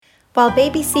While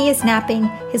Baby C is napping,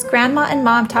 his grandma and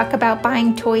mom talk about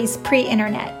buying toys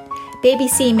pre-internet. Baby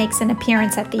C makes an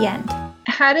appearance at the end.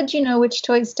 How did you know which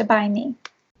toys to buy me?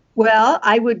 Well,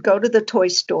 I would go to the toy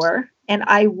store and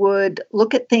I would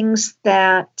look at things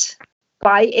that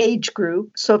by age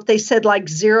group. So if they said like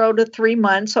 0 to 3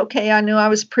 months, okay, I knew I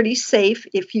was pretty safe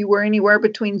if you were anywhere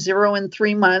between 0 and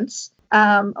 3 months.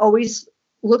 Always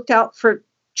looked out for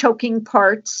choking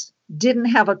parts, didn't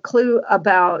have a clue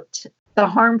about the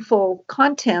harmful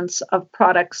contents of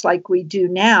products like we do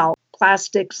now,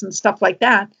 plastics and stuff like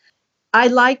that. I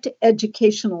liked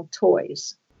educational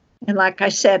toys. And like I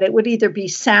said, it would either be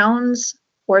sounds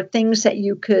or things that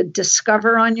you could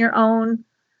discover on your own,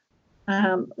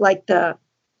 like the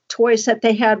toys that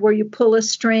they had where you pull a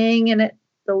string and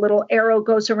the little arrow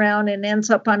goes around and ends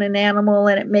up on an animal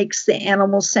and it makes the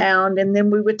animal sound. And then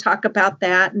we would talk about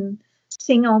that and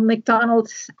seeing old McDonald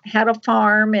had a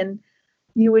farm, and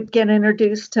you would get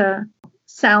introduced to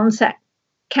sounds that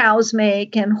cows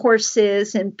make and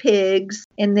horses and pigs.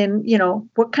 And then,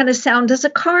 what kind of sound does a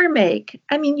car make?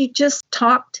 I mean, you just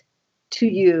talked to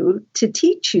you to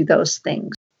teach you those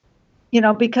things,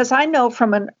 because I know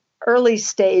from an early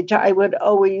stage, I would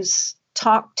always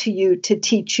talk to you to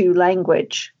teach you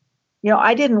language.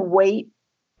 I didn't wait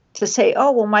to say,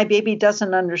 oh, well, my baby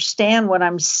doesn't understand what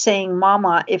I'm saying,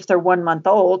 mama, if they're 1 month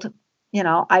old.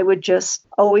 I would just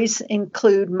always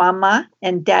include mama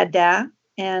and dada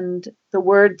and the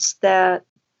words that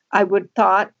I would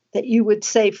thought that you would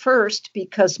say first,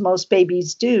 because most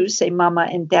babies do say mama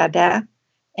and dada.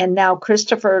 And now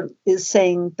Christopher is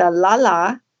saying the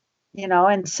la,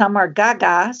 and some are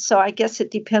gaga. So I guess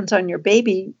it depends on your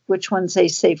baby, which ones they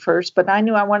say first. But I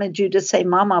knew I wanted you to say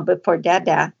mama before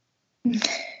dada.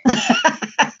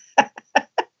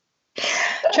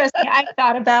 Trust me, I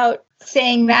thought about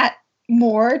saying that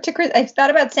more to Chris. I thought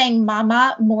about saying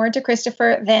mama more to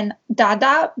Christopher than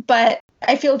dada, but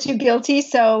I feel too guilty.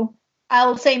 So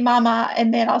I'll say mama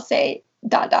and then I'll say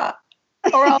dada.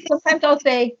 Or sometimes I'll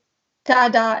say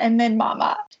dada and then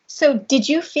mama. So did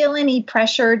you feel any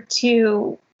pressure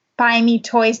to buy me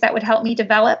toys that would help me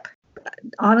develop?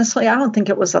 Honestly, I don't think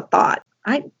it was a thought.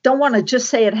 I don't want to just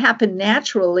say it happened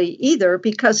naturally either,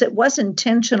 because it was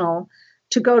intentional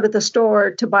to go to the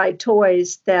store to buy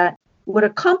toys that would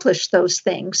accomplish those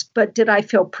things. But did I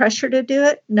feel pressure to do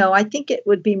it? No, I think it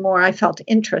would be more I felt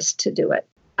interest to do it.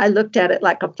 I looked at it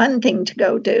like a fun thing to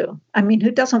go do. I mean,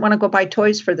 who doesn't want to go buy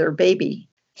toys for their baby?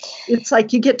 It's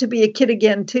like you get to be a kid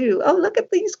again, too. Oh, look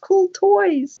at these cool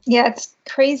toys. Yeah, it's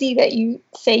crazy that you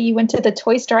say you went to the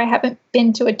toy store. I haven't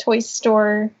been to a toy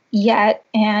store yet,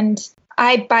 and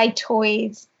I buy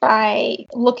toys by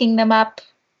looking them up.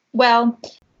 Well,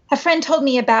 a friend told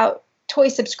me about toy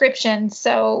subscriptions,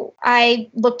 so I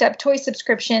looked up toy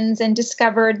subscriptions and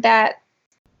discovered that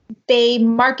they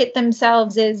market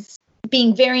themselves as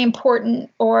being very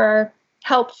important or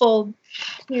helpful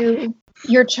to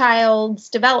your child's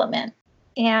development.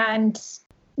 And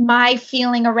my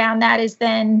feeling around that is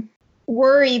then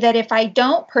worry that if I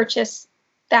don't purchase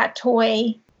that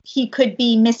toy, he could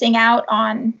be missing out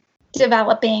on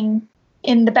developing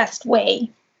in the best way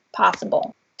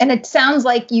possible. And it sounds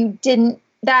like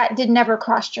that did never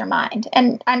cross your mind.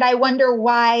 And I wonder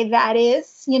why that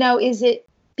is. Is it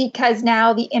because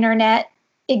now the internet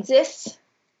exists?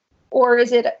 Or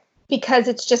is it because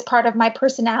it's just part of my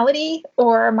personality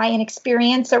or my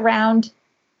inexperience around,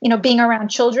 being around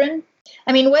children?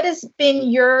 I mean, what has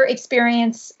been your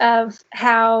experience of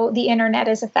how the internet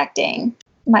is affecting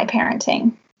my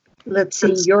parenting? Let's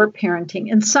see, your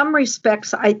parenting. In some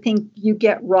respects, I think you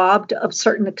get robbed of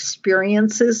certain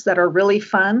experiences that are really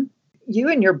fun. You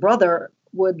and your brother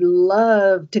would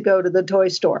love to go to the toy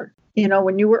store.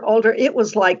 When you were older, it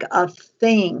was like a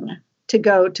thing to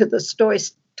go to the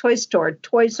toy store,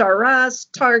 Toys R Us,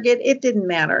 Target, it didn't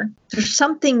matter. There's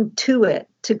something to it,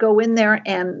 to go in there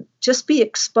and just be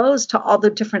exposed to all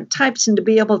the different types and to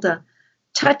be able to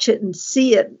touch it and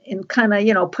see it and kind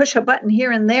of, push a button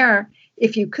here and there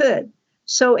if you could.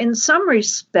 So in some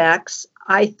respects,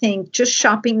 I think just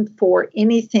shopping for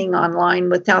anything online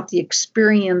without the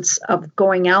experience of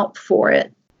going out for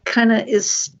it kind of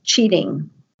is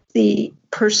cheating the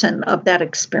person of that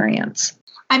experience.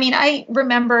 I mean, I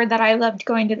remember that I loved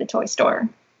going to the toy store.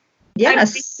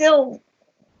 Yes. I still,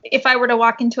 if I were to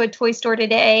walk into a toy store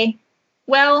today,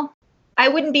 well, I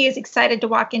wouldn't be as excited to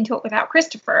walk into it without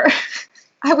Christopher.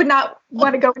 I would not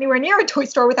want to go anywhere near a toy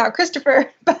store without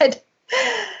Christopher. But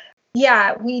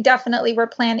yeah, we definitely were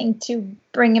planning to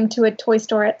bring him to a toy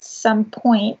store at some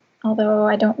point, although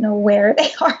I don't know where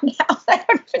they are now. I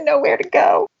don't even know where to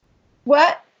go.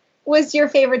 What was your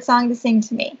favorite song to sing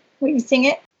to me? Will you sing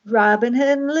it? Robin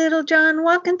Hood and Little John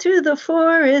walking through the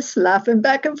forest, laughing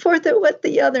back and forth at what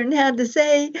the other had to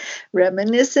say,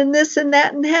 reminiscing this and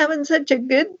that and having such a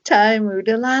good time.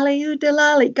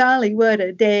 Oodalali, golly, what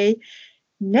a day.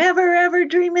 Never ever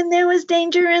dreaming there was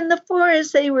danger in the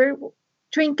forest. They were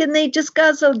drinking, they just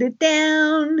guzzled it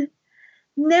down.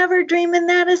 Never dreaming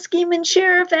that a scheming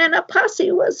sheriff and a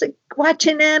posse was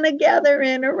watching and a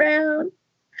gathering around.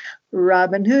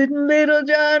 Robin Hood and Little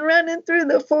John running through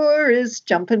the forest,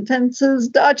 jumping fences,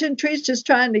 dodging trees, just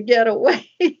trying to get away.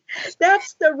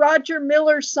 That's the Roger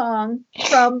Miller song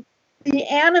from the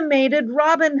animated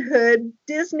Robin Hood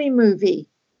Disney movie.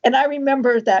 And I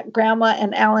remember that Grandma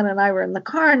and Alan and I were in the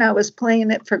car, and I was playing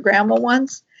it for Grandma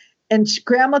once. And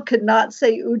Grandma could not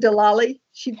say oodalali.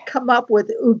 She'd come up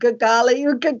with oogagali,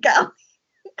 oogagali.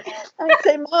 I'd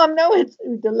say, Mom, no, it's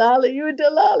oodalali,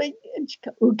 oodalali. And she'd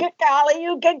go, oogagali,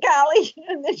 oogagali.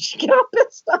 And then she'd get all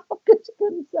pissed off because she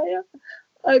couldn't say it.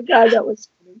 Oh, God, that was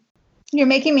funny. You're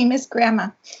making me miss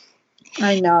Grandma.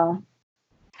 I know.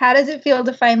 How does it feel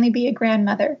to finally be a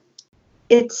grandmother?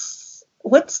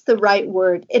 What's the right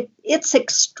word? It's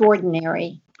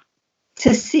extraordinary.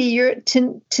 To see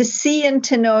and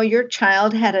to know your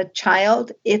child had a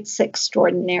child, it's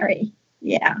extraordinary.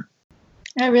 Yeah.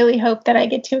 I really hope that I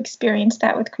get to experience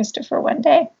that with Christopher one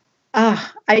day.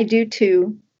 I do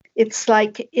too. It's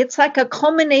like a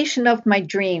culmination of my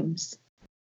dreams.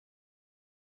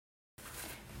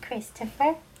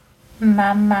 Christopher,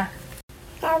 Mama.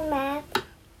 Mama.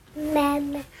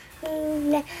 Mama.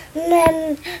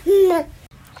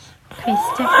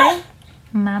 Christopher,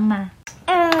 Mama.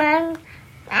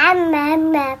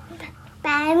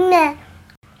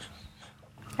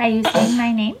 Are you saying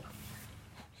my name?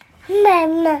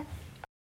 Mama.